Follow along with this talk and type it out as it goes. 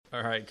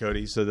All right,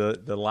 Cody. So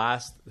the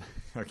last,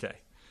 okay,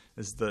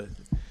 this is the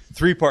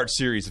 3-part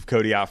series of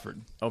Cody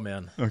Alford. Oh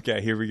man. Okay,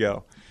 here we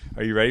go.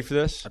 Are you ready for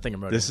this? I think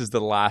I'm ready. This is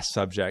the last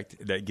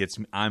subject that gets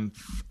me.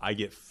 I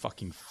get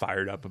fucking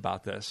fired up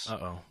about this.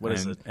 What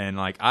is it? And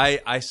like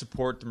I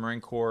support the Marine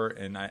Corps,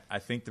 and I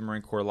think the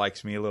Marine Corps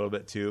likes me a little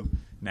bit too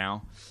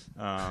now.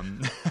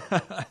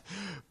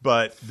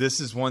 But this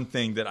is one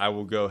thing that I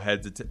will go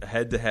head to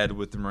head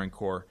with the Marine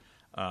Corps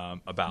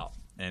about,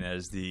 and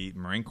as the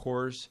Marine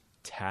Corps'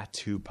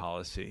 tattoo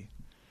policy.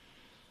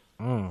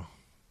 Oh,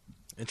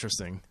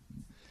 interesting.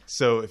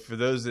 So for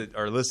those that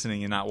are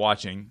listening and not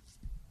watching,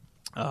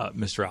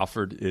 Mr.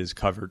 Alford is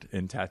covered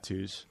in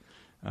tattoos,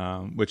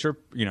 which are,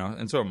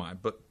 and so am I.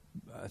 But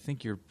I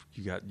think you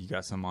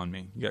got some on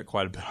me. You got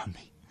quite a bit on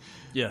me.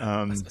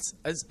 Yeah,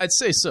 I'd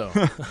say so.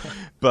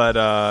 But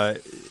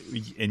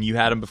and you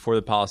had them before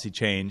the policy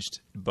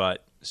changed.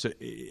 But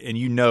and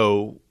you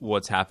know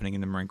what's happening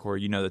in the Marine Corps.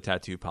 You know the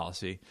tattoo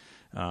policy.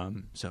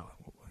 So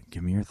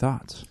give me your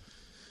thoughts.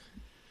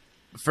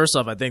 First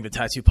off, I think the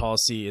tattoo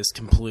policy is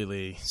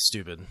completely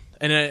stupid,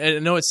 and I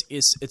know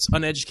it's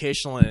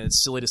uneducational and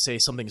it's silly to say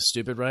something is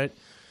stupid, right?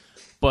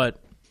 But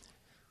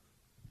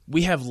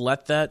we have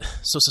let that.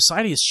 So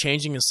society is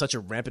changing in such a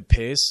rampant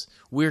pace.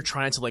 We're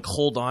trying to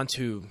hold on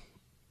to,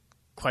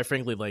 quite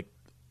frankly,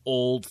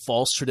 old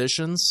false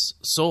traditions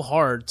so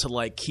hard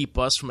to keep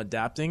us from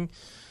adapting.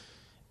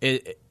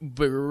 But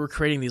we're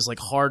creating these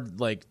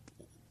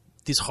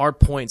hard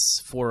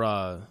points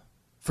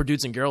for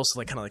dudes and girls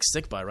to kind of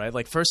stick by,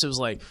 right? First it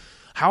was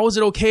how was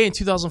it okay in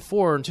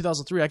 2004 and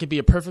 2003 I could be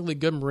a perfectly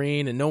good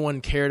Marine and no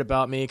one cared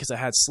about me because I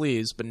had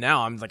sleeves, but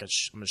now I'm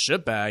I'm a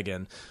shitbag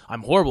and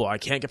I'm horrible. I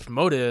can't get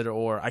promoted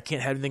or I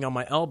can't have anything on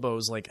my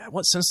elbows.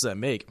 What sense does that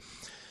make?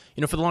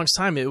 For the longest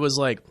time it was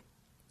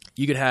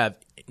you could have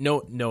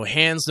no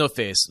hands, no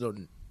face,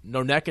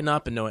 no neck and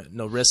up, and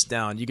no wrist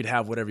down. You could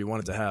have whatever you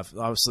wanted to have,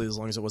 obviously, as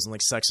long as it wasn't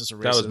sexist or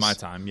racist. That was my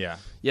time, yeah.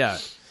 Yeah.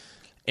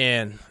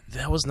 And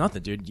that was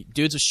nothing, dude.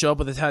 Dudes would show up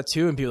with a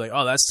tattoo and be like,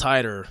 "Oh, that's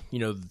tight," or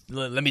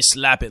let me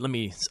slap it.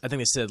 I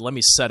think they said, "Let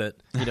me set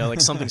it."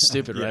 Something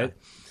stupid, yeah. Right?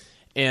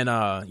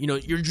 And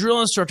your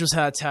drill instructors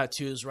had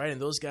tattoos, right?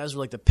 And those guys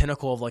were the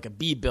pinnacle of a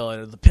B billet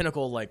or the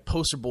pinnacle of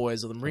poster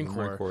boys of the Marine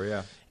Corps. Marine Corps,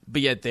 yeah.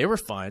 But yet they were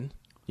fine,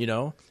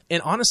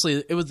 And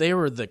honestly, they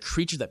were the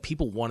creature that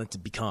people wanted to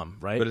become,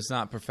 right? But it's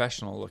not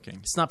professional looking.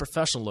 It's not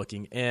professional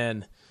looking,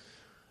 and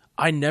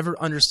I never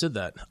understood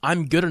that.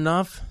 I'm good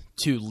enough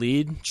to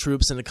lead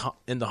troops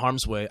into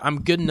harm's way.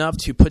 I'm good enough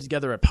to put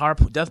together a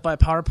death by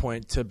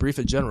PowerPoint to brief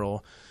a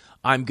general.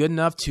 I'm good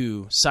enough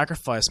to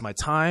sacrifice my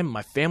time,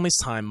 my family's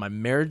time, my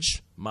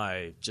marriage,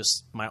 my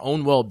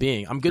own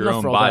well-being. I'm good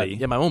enough for all that.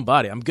 Yeah, my own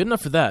body. I'm good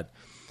enough for that.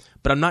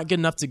 But I'm not good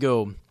enough to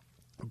go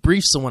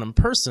brief someone in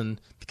person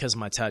because of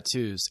my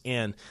tattoos.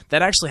 And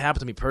that actually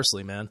happened to me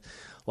personally, man.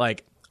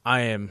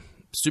 I am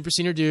super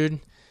senior dude,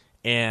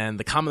 and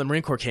the comm of the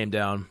Marine Corps came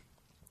down,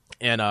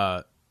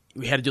 and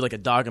we had to do a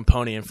dog and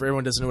pony. And for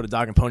everyone who doesn't know what a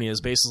dog and pony is,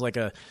 basically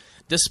a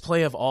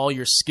display of all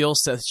your skill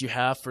sets you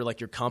have for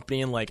your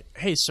company, and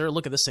hey sir,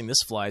 look at this thing,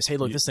 this flies. Hey,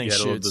 look, this thing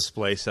shoots. A little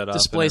display set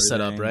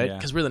up, right?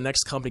 Because we're the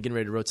next company getting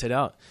ready to rotate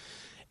out.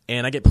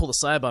 And I get pulled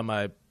aside by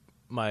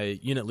my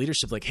unit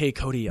leadership, hey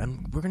Cody,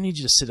 we're gonna need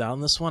you to sit down on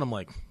this one. I'm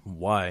like,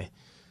 why?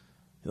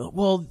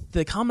 Well,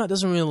 the combat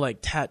doesn't really like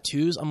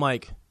tattoos. I'm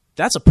like,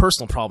 that's a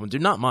personal problem,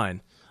 dude, not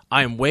mine.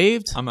 I am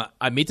waived.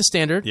 I meet the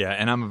standard. Yeah,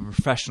 and I'm a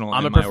professional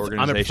in my organization.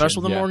 I'm a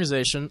professional in my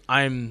organization.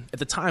 At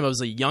the time, I was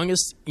the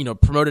youngest,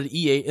 promoted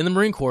E8 in the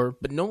Marine Corps,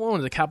 but no one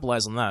wanted to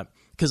capitalize on that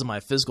because of my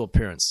physical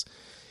appearance.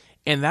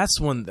 And that's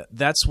when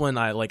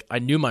I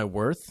knew my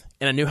worth,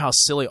 and I knew how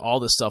silly all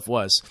this stuff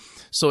was.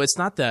 So it's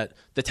not that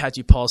the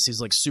tattoo policy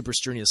is super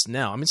strenuous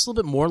now. I mean, it's a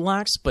little bit more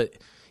lax, but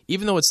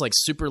even though it's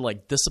super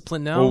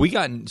disciplined now. Well, we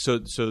got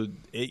so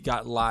it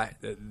got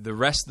the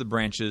rest of the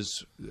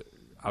branches,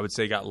 I would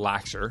say, got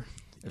laxer.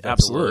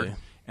 Absolutely.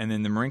 And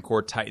then the Marine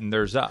Corps tightened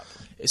theirs up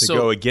to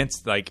go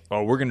against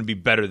we're going to be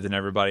better than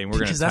everybody, and we're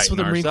going to tighten ours up. Because that's what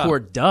the Marine Corps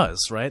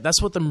does, right?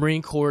 That's what the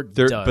Marine Corps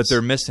does. But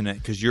they're missing it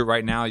because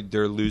right now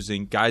they're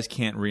losing. Guys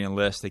can't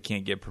re-enlist. They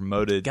can't get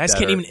promoted. Guys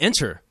can't even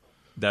enter.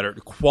 That are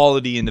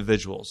quality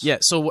individuals. Yeah,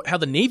 so how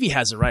the Navy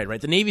has it right?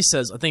 The Navy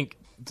says, I think,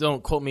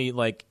 don't quote me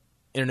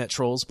internet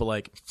trolls, but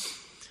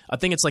I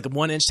think it's a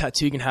 1-inch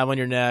tattoo you can have on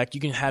your neck.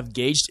 You can have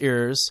gauged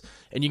ears,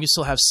 and you can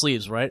still have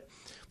sleeves, right?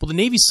 Well, the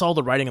Navy saw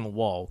the writing on the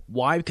wall.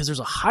 Why? Because there's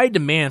a high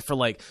demand for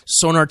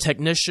sonar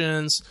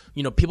technicians,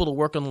 people to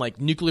work on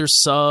nuclear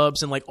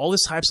subs and all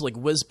these types of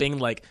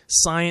whiz-bang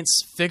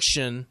science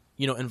fiction,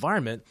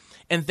 environment.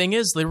 And the thing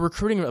is, they're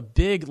recruiting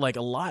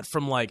a lot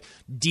from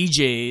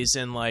DJs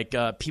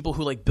and people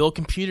who build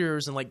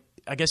computers and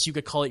I guess you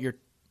could call it your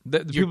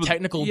people,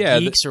 technical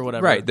geeks or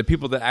whatever. Right, the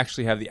people that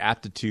actually have the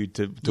aptitude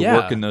to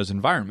work in those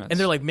environments. And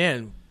they're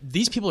man,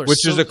 these people are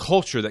Which is a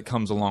culture that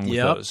comes along with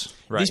those.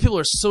 Right. These people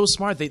are so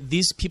smart.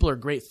 These people are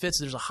great fits.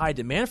 There's a high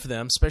demand for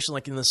them,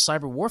 especially in the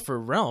cyber warfare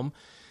realm.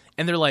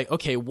 And they're like,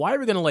 okay, why are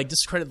we going to like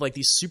discredit like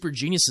these super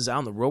geniuses out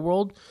in the real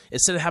world?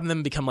 Instead of having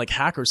them become like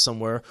hackers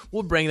somewhere,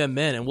 we'll bring them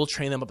in and we'll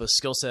train them up a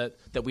skill set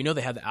that we know they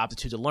have the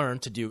aptitude to learn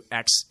to do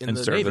X in and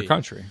the serve Navy. their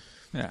country.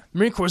 Yeah.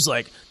 Marine Corps is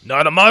like,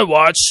 not on my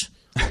watch.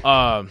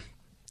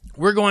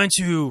 We're going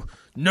to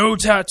no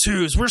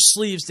tattoos. We're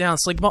sleeves down.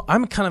 It's like, well,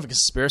 I'm kind of a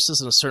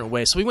conspiracist in a certain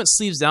way. So we went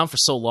sleeves down for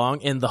so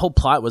long, and the whole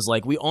plot was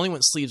like, we only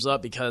went sleeves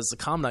up because the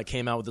commandant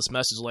came out with this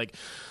message like,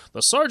 the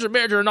sergeant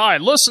major and I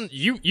listened.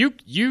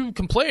 You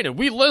complained and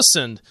we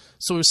listened.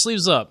 So we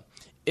sleeves up.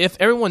 If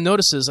everyone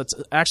notices that's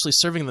actually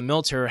serving in the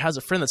military or has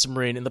a friend that's a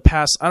Marine in the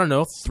past, I don't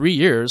know, 3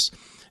 years,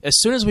 as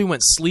soon as we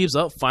went sleeves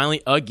up,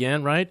 finally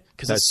again, right?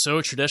 Because it's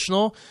so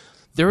traditional,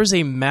 there was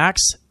a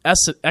max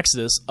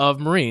exodus of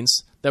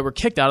Marines that were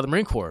kicked out of the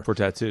Marine Corps. For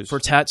tattoos. For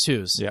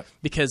tattoos. Yeah.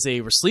 Because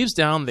they were sleeves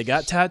down, they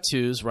got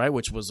tattoos, right,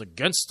 which was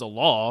against the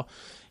law.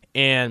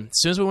 And as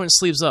soon as we went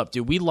sleeves up,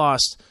 dude, we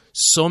lost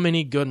so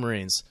many good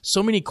Marines,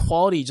 so many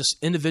quality just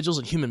individuals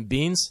and human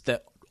beings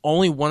that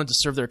only wanted to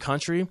serve their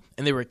country,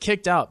 and they were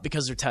kicked out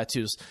because of their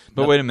tattoos.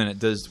 But wait a minute.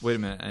 Does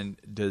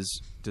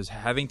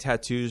having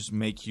tattoos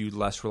make you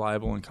less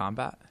reliable in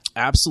combat?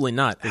 Absolutely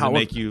not. Does it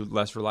make you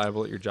less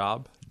reliable at your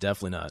job?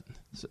 Definitely not.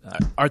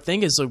 Our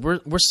thing is,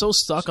 like, we're so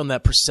stuck on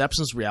that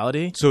perception's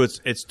reality. So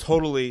it's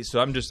totally. So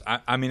I'm just.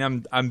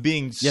 I'm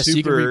being yes, super.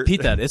 You can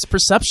repeat that. It's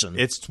perception.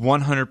 It's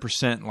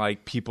 100%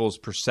 like people's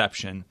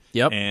perception.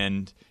 Yep.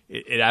 And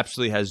it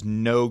absolutely has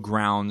no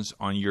grounds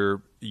on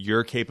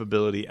your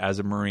capability as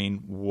a Marine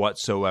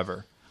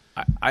whatsoever.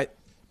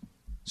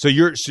 So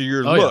your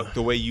look,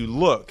 the way you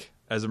look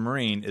as a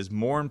Marine, is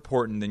more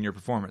important than your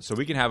performance. So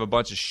we can have a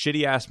bunch of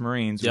shitty ass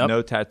Marines with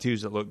no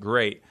tattoos that look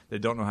great that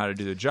don't know how to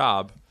do the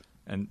job.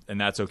 And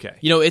that's okay.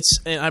 You know,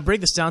 and I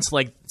break this down to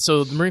like,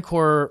 so the Marine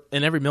Corps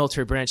and every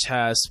military branch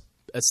has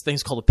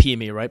things called a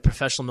PME, right?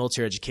 Professional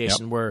Military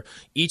Education, where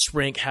each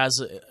rank has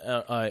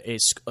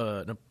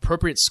an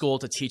appropriate school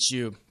to teach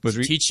you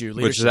leadership.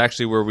 Which is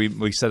actually where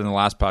we said in the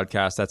last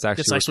podcast. That's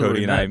actually where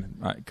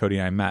Cody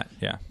and I met.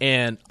 Yeah.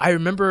 And I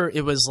remember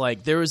it was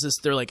like they're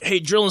like, hey,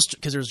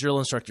 because there's drill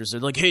instructors.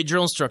 They're like, hey,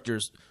 drill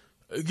instructors,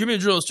 give me a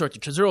drill instructor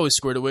because they're always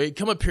squared away.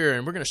 Come up here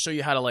and we're going to show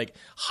you how to like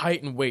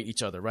height and weight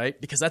each other, right?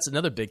 Because that's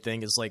another big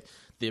thing is like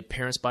the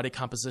appearance, body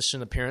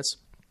composition, appearance.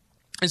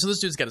 And so this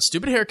dude's got a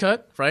stupid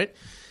haircut, right?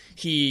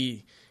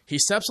 He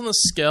steps on the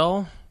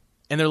scale,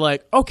 and they're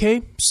like,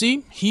 okay,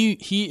 see,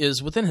 he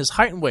is within his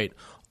height and weight.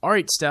 All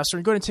right, Staff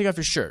Sergeant, go ahead and take off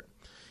your shirt.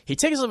 He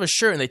takes off his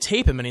shirt, and they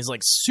tape him, and he's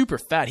like super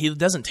fat. He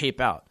doesn't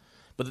tape out.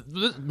 But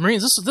the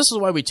Marines, this is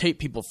why we tape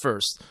people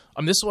first.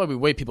 This is why we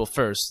weigh people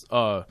first.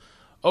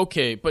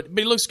 Okay, but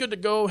he looks good to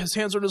go. His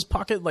hands are in his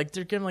pocket. Like,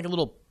 they're giving like a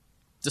little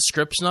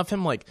description of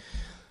him. Like,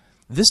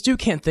 this dude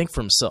can't think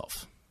for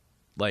himself.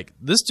 Like,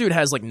 this dude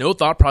has like no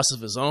thought process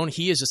of his own.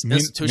 He is just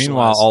institutionalized.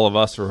 Meanwhile, all of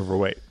us are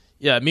overweight.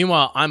 Yeah,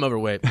 meanwhile, I'm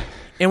overweight.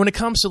 And when it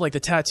comes to like the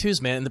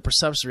tattoos, man, and the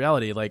perception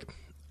reality, like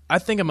I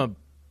think I'm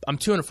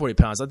 240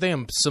 pounds. I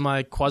think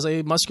I'm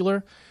quasi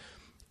muscular,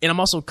 and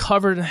I'm also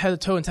covered in head to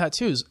toe in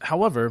tattoos.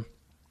 However,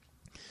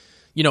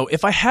 you know,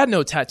 if I had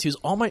no tattoos,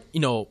 all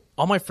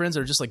my friends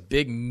are just like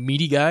big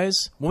meaty guys.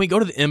 When we go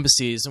to the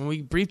embassies and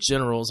we brief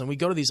generals and we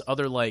go to these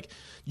other like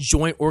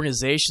joint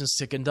organizations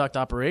to conduct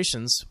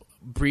operations,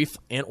 brief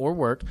and or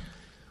work,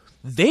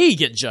 they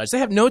get judged. They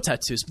have no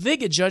tattoos, but they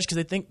get judged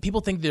because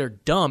people think they're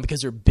dumb because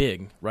they're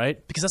big,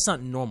 right? Because that's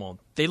not normal.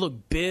 They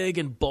look big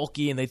and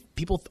bulky, and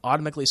people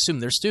automatically assume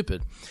they're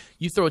stupid.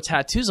 You throw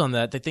tattoos on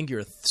that, they think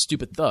you're a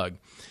stupid thug.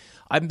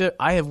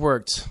 I have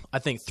worked, I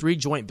think, 3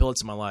 joint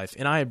billets in my life,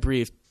 and I have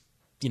briefed,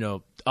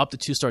 up to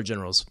 2-star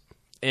generals.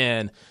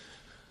 And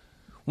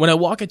when I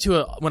walk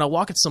into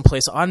some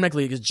place, I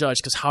automatically get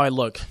judged because how I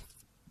look,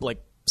 like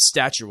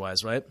stature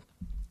wise, right?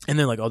 And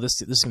they're like, "Oh,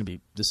 this is gonna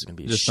be just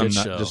a shit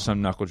show. Just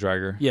some knuckle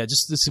dragger." Yeah,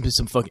 this is gonna be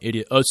some fucking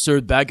idiot. Oh, sir,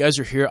 the bad guys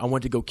are here. I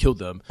want to go kill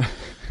them.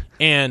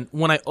 And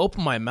when I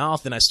open my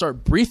mouth and I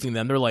start briefing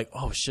them, they're like,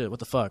 "Oh shit, what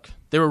the fuck?"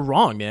 They were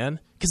wrong,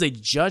 man, because they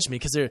judge me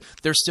because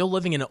they're still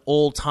living in an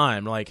old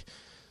time, like.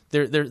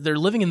 They're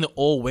living in the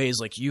old ways.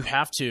 Like, you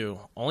have to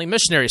only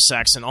missionary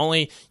sex, and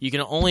you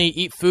can only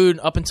eat food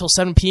up until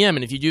 7 p.m.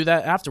 And if you do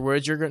that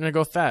afterwards, you're going to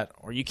go fat.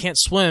 Or you can't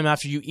swim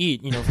after you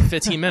eat, for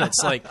 15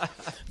 minutes. Like,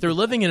 they're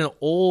living in an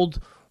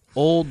old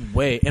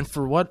way. And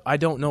for what, I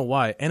don't know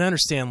why. And I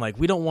understand, like,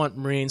 we don't want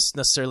Marines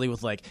necessarily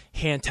with like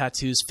hand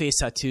tattoos, face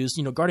tattoos,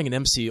 guarding an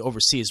embassy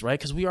overseas, right?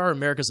 Because we are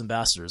America's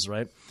ambassadors,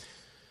 right?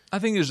 I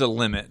think there's a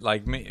limit.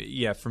 Like,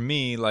 yeah, for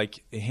me,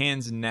 like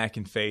hands and neck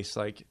and face,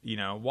 like,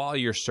 while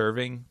you're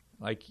serving,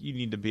 like you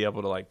need to be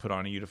able to like put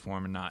on a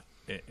uniform and not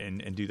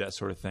and do that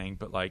sort of thing.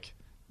 But like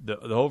the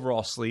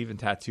overall sleeve and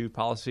tattoo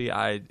policy,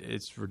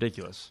 it's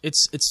ridiculous.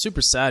 It's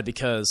super sad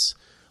because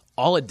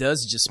all it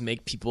does is just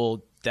make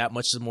people that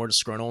much more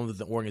disgruntled with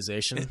the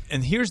organization.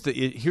 And here's the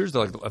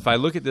if I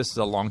look at this as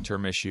a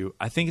long-term issue,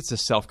 I think it's a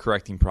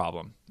self-correcting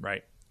problem,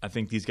 right? I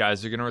think these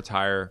guys are going to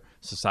retire.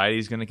 Society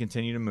is going to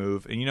continue to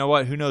move. And you know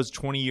what? Who knows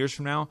 20 years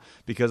from now,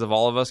 because of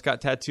all of us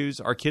got tattoos,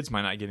 our kids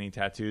might not get any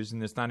tattoos,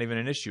 and it's not even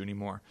an issue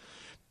anymore.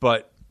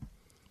 But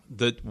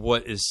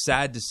what is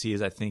sad to see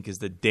is, I think, is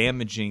the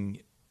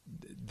damaging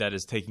that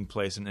is taking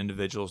place in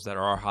individuals that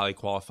are highly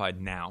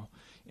qualified now.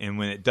 And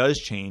when it does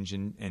change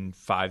in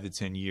 5 to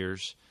 10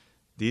 years,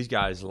 these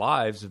guys'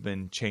 lives have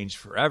been changed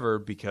forever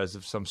because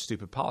of some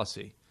stupid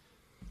policy.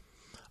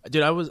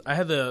 Dude, I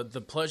had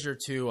the pleasure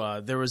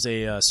to there was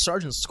a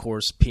sergeant's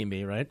course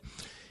PME, right?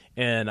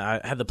 And I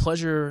had the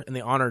pleasure and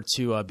the honor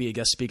to be a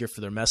guest speaker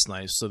for their mess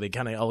night. So they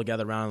kind of all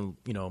gather around,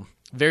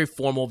 very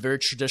formal, very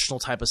traditional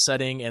type of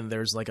setting, and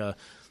there's like an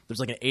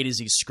A to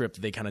Z script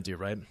that they kind of do,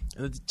 right?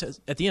 And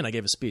at the end, I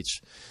gave a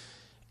speech.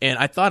 And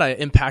I thought I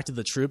impacted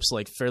the troops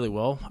like fairly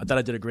well. I thought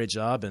I did a great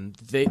job, and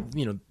they,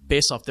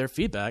 based off their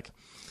feedback,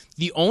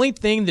 the only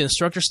thing the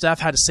instructor staff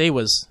had to say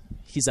was,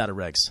 he's out of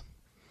regs.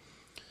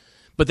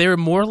 But they were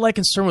more like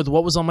concerned with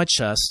what was on my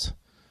chest,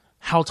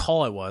 how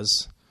tall I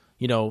was,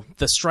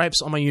 the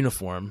stripes on my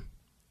uniform,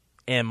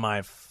 and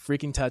my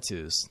freaking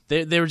tattoos.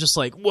 They were just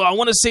like, well, I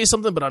want to say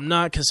something, but I'm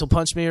not because he'll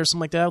punch me or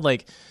something like that.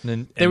 Like,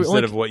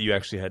 instead of what you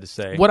actually had to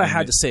say. What I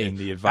had to say. And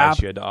the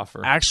advice you had to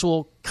offer.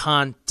 Actual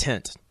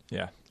content.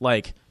 Yeah.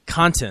 Like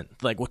content,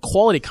 like with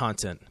quality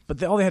content.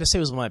 But all they had to say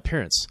was my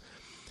appearance.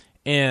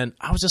 And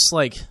I was just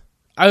like,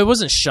 I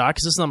wasn't shocked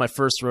because this is not my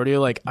first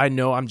rodeo. Like, I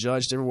know I'm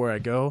judged everywhere I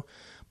go,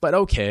 but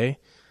okay.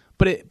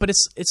 But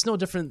it's no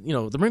different.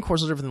 The Marine Corps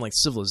is no different than like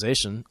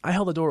civilization. I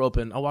held the door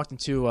open. I walked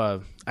into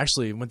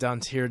actually went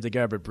down here to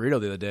grab a burrito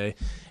the other day,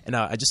 and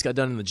I just got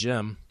done in the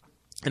gym,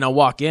 and I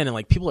walk in and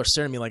like people are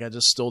staring at me like I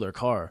just stole their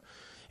car,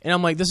 and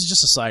I'm like, this is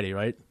just society,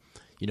 right?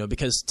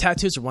 Because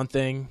tattoos are one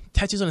thing.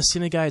 Tattoos on a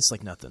skinny guy, it's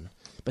like nothing.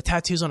 But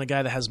tattoos on a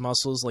guy that has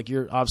muscles, like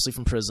you're obviously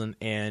from prison,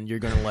 and you're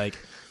gonna like.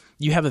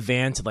 You have a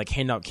van to like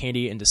hand out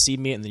candy and deceive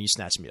me, and then you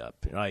snatch me up.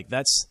 Like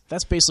that's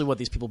basically what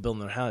these people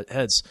build in their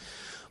heads.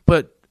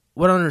 But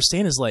what I don't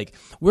understand is like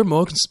we're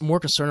more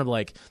concerned of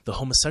like the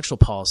homosexual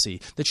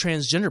policy, the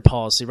transgender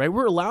policy, right?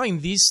 We're allowing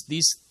these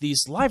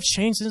life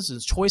changes and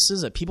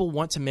choices that people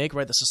want to make,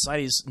 right? The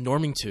society's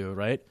norming to,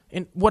 right?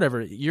 And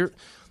whatever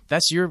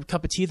that's your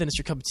cup of tea, then it's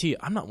your cup of tea.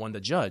 I'm not one to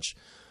judge.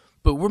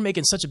 But we're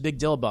making such a big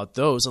deal about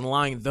those and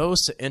allowing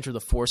those to enter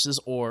the forces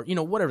or,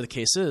 whatever the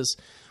case is.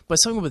 But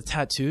something with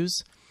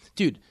tattoos,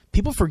 dude,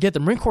 people forget the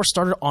Marine Corps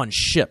started on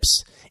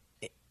ships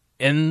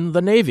in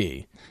the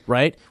Navy,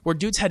 right? Where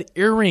dudes had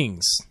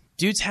earrings.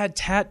 Dudes had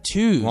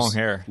tattoos. Long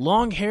hair.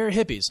 Long hair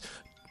hippies.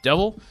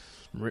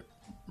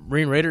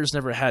 Marine Raiders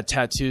never had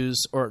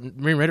tattoos or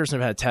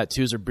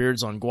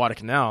beards on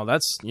Guadalcanal.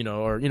 That's,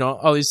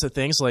 all these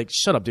things. Like,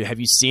 shut up, dude. Have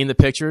you seen the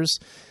pictures?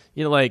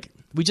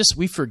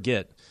 We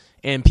forget.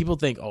 And people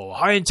think, oh,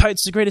 high and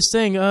tight's the greatest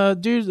thing.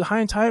 Dude, high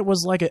and tight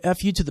was like a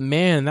FU to the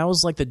man. That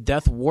was like the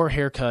death war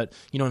haircut,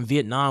 in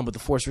Vietnam with the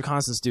force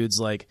reconnaissance dudes.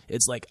 Like,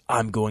 it's like,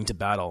 I'm going to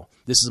battle.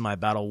 This is my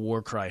battle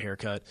war cry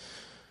haircut.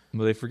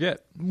 Well, they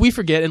forget. We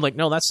forget, and like,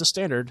 no, that's the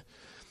standard.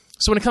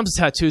 So when it comes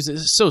to tattoos,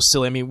 it's so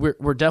silly. I mean,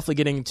 we're definitely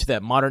getting to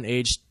that modern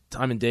age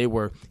time and day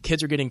where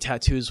kids are getting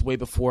tattoos way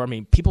before. I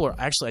mean, people are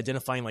actually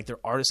identifying like their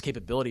artist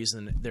capabilities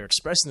and they're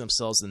expressing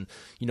themselves and,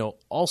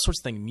 all sorts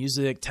of things,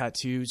 music,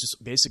 tattoos,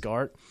 just basic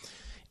art.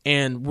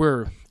 And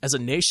as a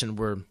nation,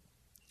 we're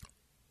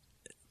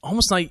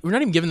not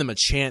even giving them a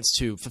chance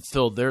to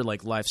fulfill their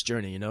like life's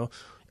journey,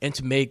 and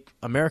to make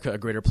America a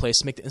greater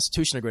place, make the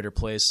institution a greater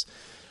place.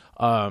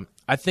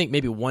 I think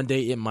maybe one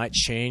day it might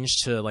change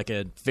to like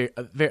a very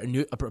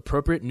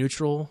appropriate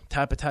neutral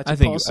type of tattoo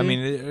policy. I mean,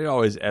 it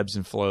always ebbs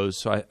and flows.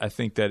 So I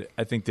think that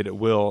it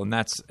will, and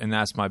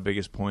that's my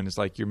biggest point. Is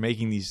like you're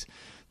making these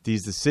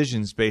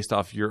decisions based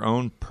off your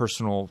own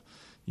personal,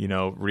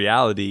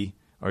 reality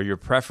or your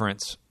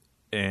preference,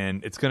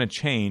 and it's going to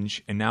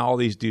change. And now all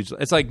these dudes,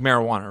 it's like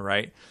marijuana,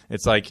 right?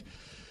 It's like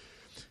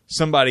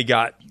somebody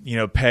got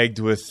pegged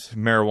with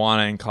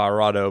marijuana in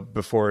Colorado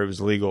before it was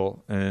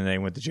legal, and then they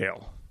went to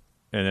jail.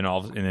 And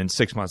then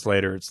 6 months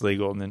later, it's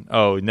legal. And then,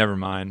 oh, never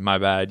mind. My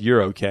bad.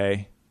 You're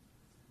okay.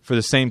 For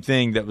the same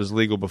thing that was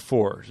legal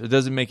before. It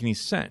doesn't make any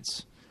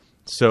sense.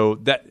 So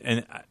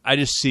and I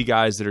just see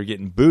guys that are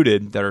getting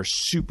booted that are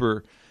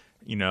super,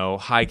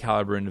 high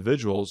caliber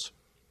individuals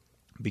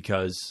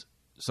because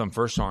some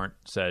first sergeant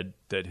said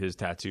that his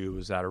tattoo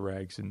was out of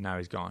regs and now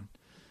he's gone.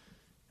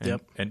 And,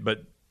 yep.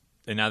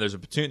 And now there's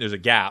a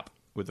gap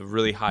with a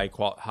really high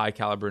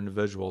caliber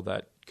individual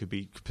that could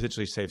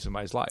potentially save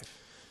somebody's life.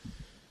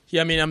 Yeah,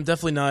 I mean, I'm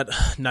definitely not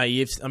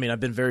naive. I mean, I've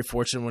been very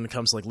fortunate when it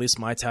comes to like at least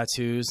my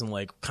tattoos and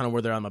like kind of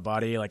where they're on my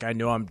body. Like, I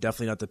know I'm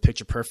definitely not the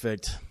picture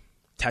perfect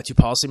tattoo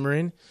policy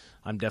Marine.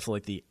 I'm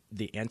definitely like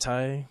the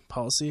anti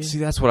policy. See,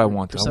 that's what I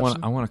want.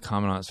 I want to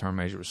comment on it. Sergeant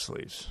Major with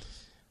sleeves,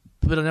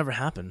 but it'll never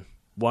happen.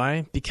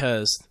 Why?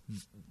 Because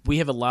we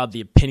have allowed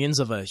the opinions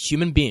of a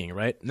human being,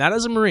 right? Not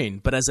as a Marine,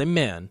 but as a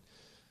man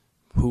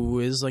who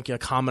is like a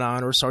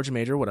commandant or sergeant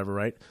major or whatever,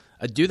 right?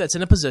 A dude that's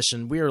in a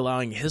position, we are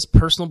allowing his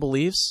personal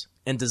beliefs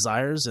and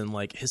desires and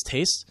like his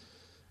tastes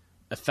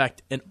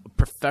affect a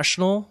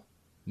professional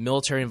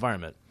military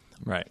environment.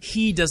 Right.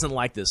 He doesn't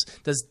like this.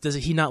 Does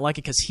he not like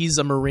it because he's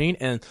a Marine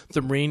and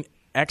the Marine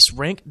X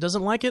rank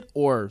doesn't like it,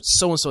 or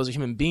so-and-so as a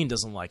human being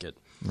doesn't like it?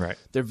 Right.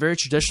 They're very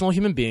traditional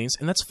human beings,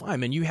 and that's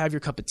fine, man. You have your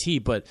cup of tea,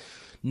 but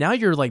now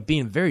you're like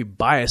being very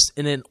biased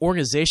in an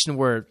organization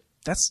where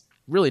that's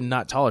really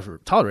not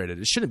tolerated.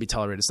 It shouldn't be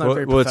tolerated. It's not a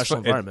very professional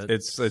environment.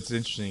 It's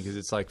interesting because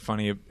it's like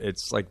funny.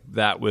 It's like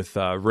that with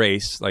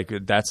race. Like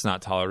that's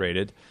not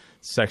tolerated.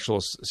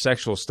 Sexual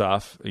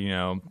stuff.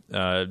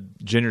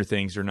 Gender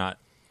things are not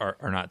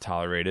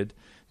tolerated.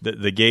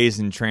 The gays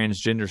and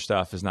transgender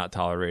stuff is not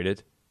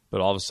tolerated.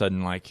 But all of a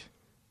sudden, like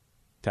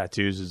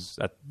tattoos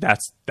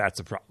that's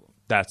a problem.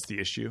 That's the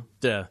issue.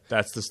 Yeah.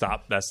 That's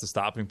the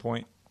stopping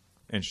point.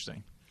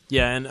 Interesting.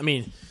 Yeah, and I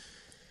mean,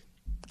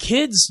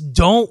 kids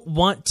don't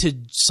want to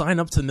sign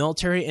up to the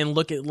military and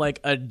look at like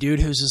a dude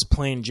who's just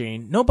plain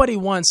Jane. Nobody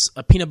wants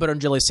a peanut butter and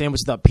jelly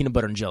sandwich without peanut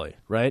butter and jelly,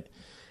 right?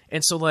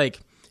 And so like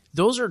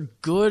those are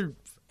good,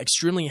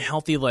 extremely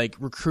healthy like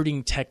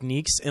recruiting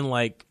techniques, and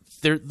like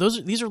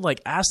these are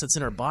like assets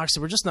in our box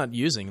that we're just not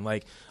using.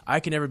 Like I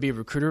can never be a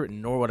recruiter,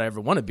 nor would I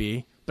ever want to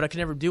be, but I can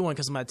never do one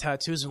because of my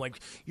tattoos. And like,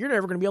 you're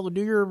never going to be able to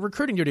do your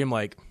recruiting duty. I'm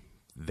like,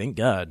 thank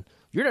God.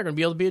 You're not going to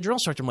be able to be a drill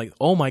instructor. I'm like,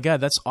 oh my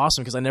God, that's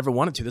awesome because I never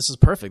wanted to. This is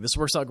perfect. This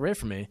works out great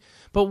for me.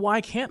 But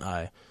why can't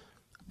I?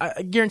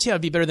 I guarantee I'd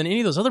be better than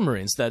any of those other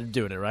Marines that are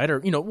doing it, right? Or,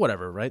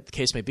 whatever, right? The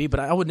case may be. But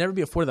I would never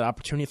be afforded that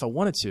opportunity if I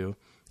wanted to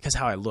because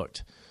how I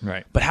looked.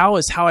 Right. But how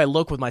is how I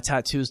look with my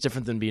tattoos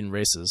different than being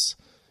racist,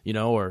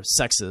 or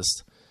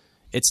sexist?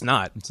 It's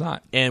not. It's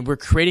not. And we're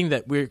creating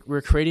that.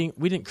 We're creating.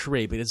 We didn't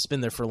create, but it's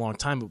been there for a long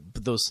time.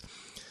 But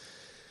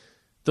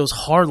those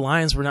hard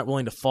lines we're not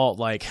willing to fault.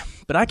 Like,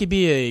 but I could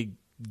be a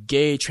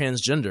gay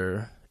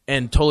transgender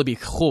and totally be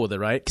cool with it,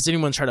 right? Because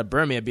anyone try to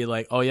burn me, I'd be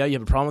like, oh yeah, you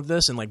have a problem with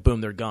this, and like boom,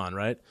 they're gone,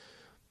 right?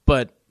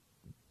 But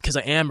because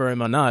I am or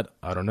am I not,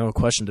 I don't know,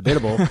 question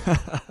debatable.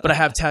 But I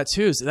have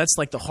tattoos. That's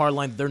like the hard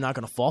line that they're not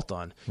going to fault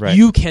on. Right.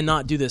 You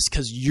cannot do this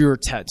because you're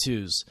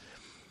tattoos.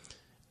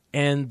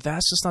 And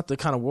that's just not the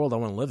kind of world I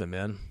want to live in,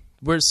 man.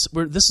 This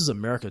is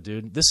America,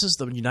 dude. This is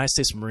the United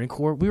States Marine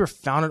Corps. We were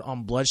founded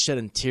on bloodshed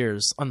and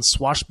tears, on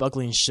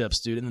swashbuckling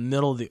ships, dude, in the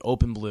middle of the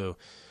open blue.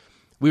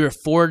 We were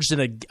forged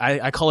in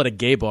I call it a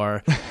gay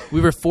bar. We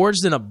were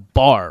forged in a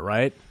bar,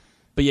 right?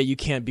 But yet you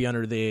can't be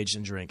under the age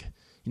and drink.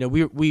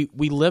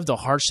 We lived a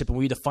hardship, and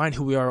we defined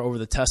who we are over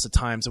the test of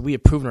times, and we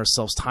have proven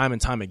ourselves time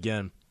and time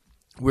again.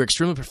 We're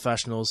extremely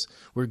professionals.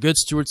 We're good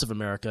stewards of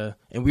America,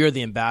 and we are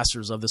the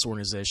ambassadors of this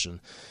organization.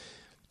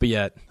 But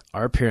yet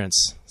our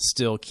appearance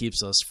still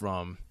keeps us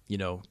from,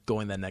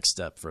 going that next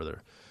step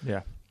further.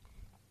 Yeah.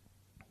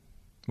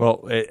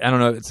 Well, I don't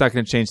know. It's not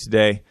going to change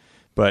today,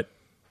 but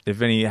if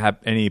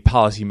any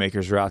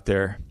policymakers are out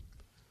there,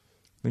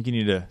 I think you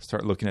need to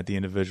start looking at the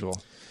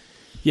individual.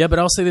 Yeah, but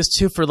I'll say this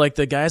too for like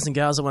the guys and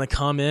gals that want to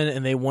come in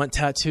and they want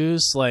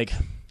tattoos. Like,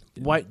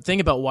 think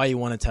about why you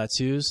wanted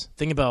tattoos.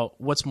 Think about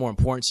what's more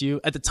important to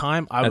you. At the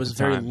time, I was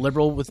very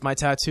liberal with my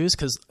tattoos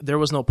because there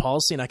was no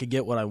policy and I could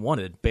get what I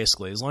wanted,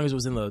 basically, as long as it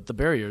was in the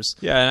barriers.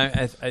 Yeah,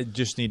 and I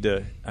just need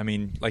to,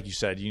 like you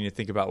said, you need to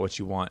think about what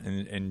you want.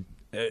 And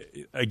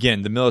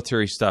again, the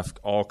military stuff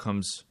all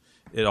comes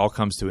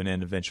to an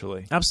end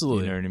eventually.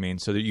 Absolutely. You know what I mean?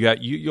 So that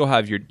you'll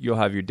have your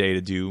day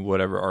to do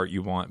whatever art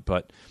you want.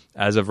 But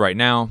as of right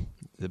now,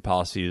 the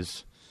policy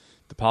is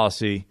the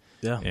policy.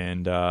 Yeah.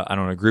 And I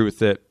don't agree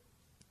with it.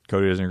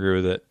 Cody doesn't agree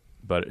with it,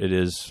 but it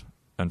is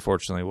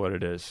unfortunately what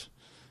it is.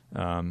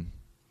 And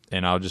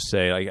I'll just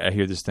say, I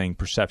hear this thing,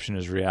 perception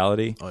is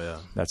reality. Oh yeah,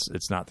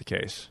 it's not the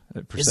case.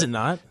 Is it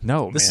not?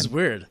 No, this is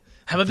weird.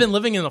 Have I been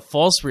living in a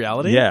false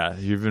reality? Yeah,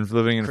 you've been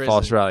living in a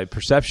false reality.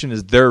 Perception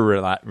is their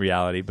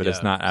reality, but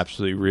it's not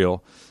absolutely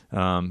real.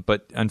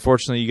 But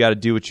unfortunately, you got to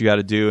do what you got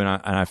to do, and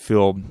I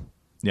feel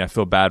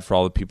bad for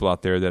all the people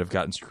out there that have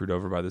gotten screwed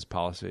over by this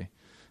policy.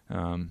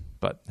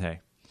 But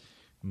hey,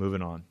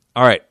 moving on.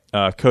 All right,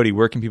 Cody,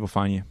 where can people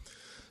find you?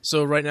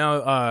 So right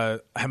now, I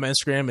have my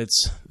Instagram.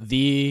 It's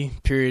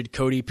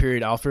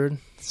 _Cody_Alford.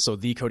 So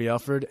the Cody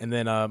Alford. And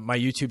then my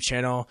YouTube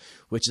channel,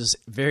 which is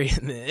very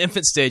in the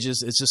infant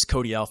stages, it's just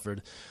Cody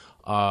Alford.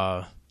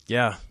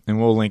 Yeah. And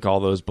we'll link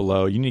all those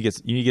below. You need to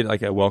get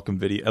like a welcome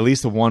video, at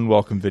least one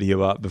welcome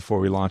video up before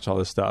we launch all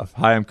this stuff.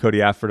 Hi, I'm Cody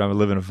Alford. I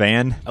live in a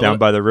van down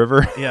by the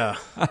river. Yeah.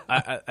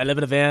 I live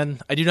in a van.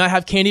 I do not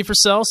have candy for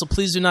sale, so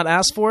please do not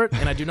ask for it.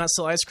 And I do not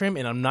sell ice cream,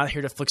 and I'm not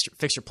here to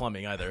fix your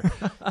plumbing either,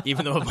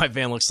 even though my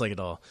van looks like it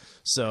all.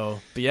 So,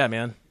 but yeah,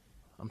 man,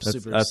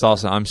 that's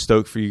awesome. I'm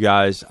stoked for you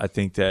guys. I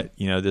think that,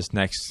 this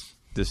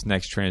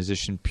next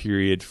transition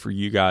period for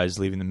you guys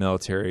leaving the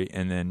military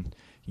and then,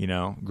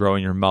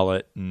 growing your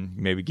mullet and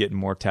maybe getting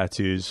more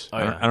tattoos. Oh,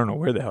 yeah. I don't know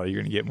where the hell you're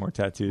going to get more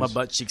tattoos. My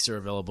butt cheeks are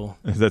available.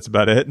 That's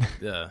about it?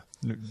 Yeah.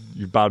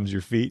 Your bottoms,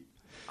 your feet?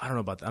 I don't know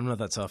about that. I'm not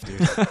that tough,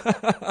 dude.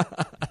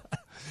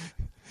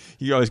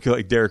 You always go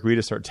like Derek Weed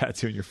to start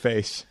tattooing your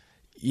face.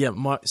 Yeah.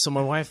 So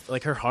my wife,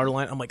 like her hard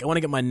line, I'm like, I want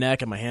to get my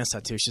neck and my hands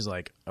tattooed. She's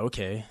like,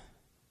 okay.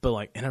 But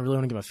like, and I really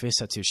want to get my face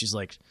tattooed. She's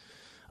like,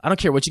 I don't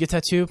care what you get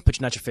tattooed,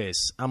 but not your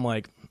face. I'm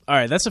like, all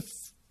right, that's a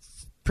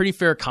pretty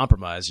fair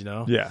compromise,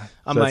 Yeah,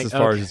 I'm so like, that's as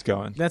far as it's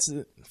going. That's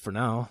it for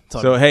now.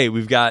 So hey,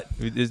 we've got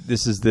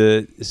this is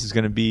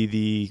going to be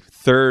the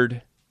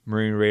third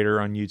Marine Raider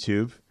on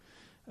YouTube.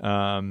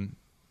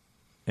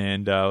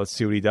 and let's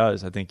see what he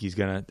does. I think he's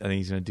gonna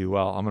do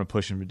well. I'm gonna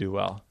push him to do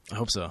well. I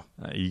hope so.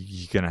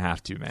 You're gonna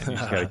have to, man. You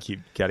just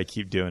gotta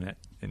keep doing it,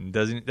 and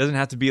it doesn't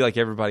have to be like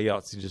everybody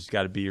else. You just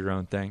got to be your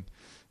own thing.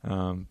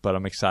 But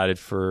I'm excited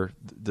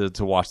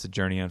to watch the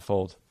journey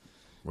unfold.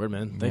 Word,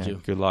 man. Thank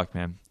you. Good luck,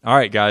 man. All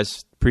right,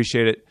 guys.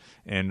 Appreciate it.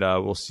 And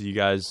we'll see you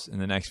guys in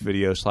the next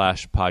video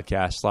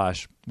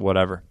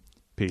 /podcast/whatever.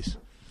 Peace.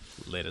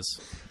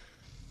 Latest.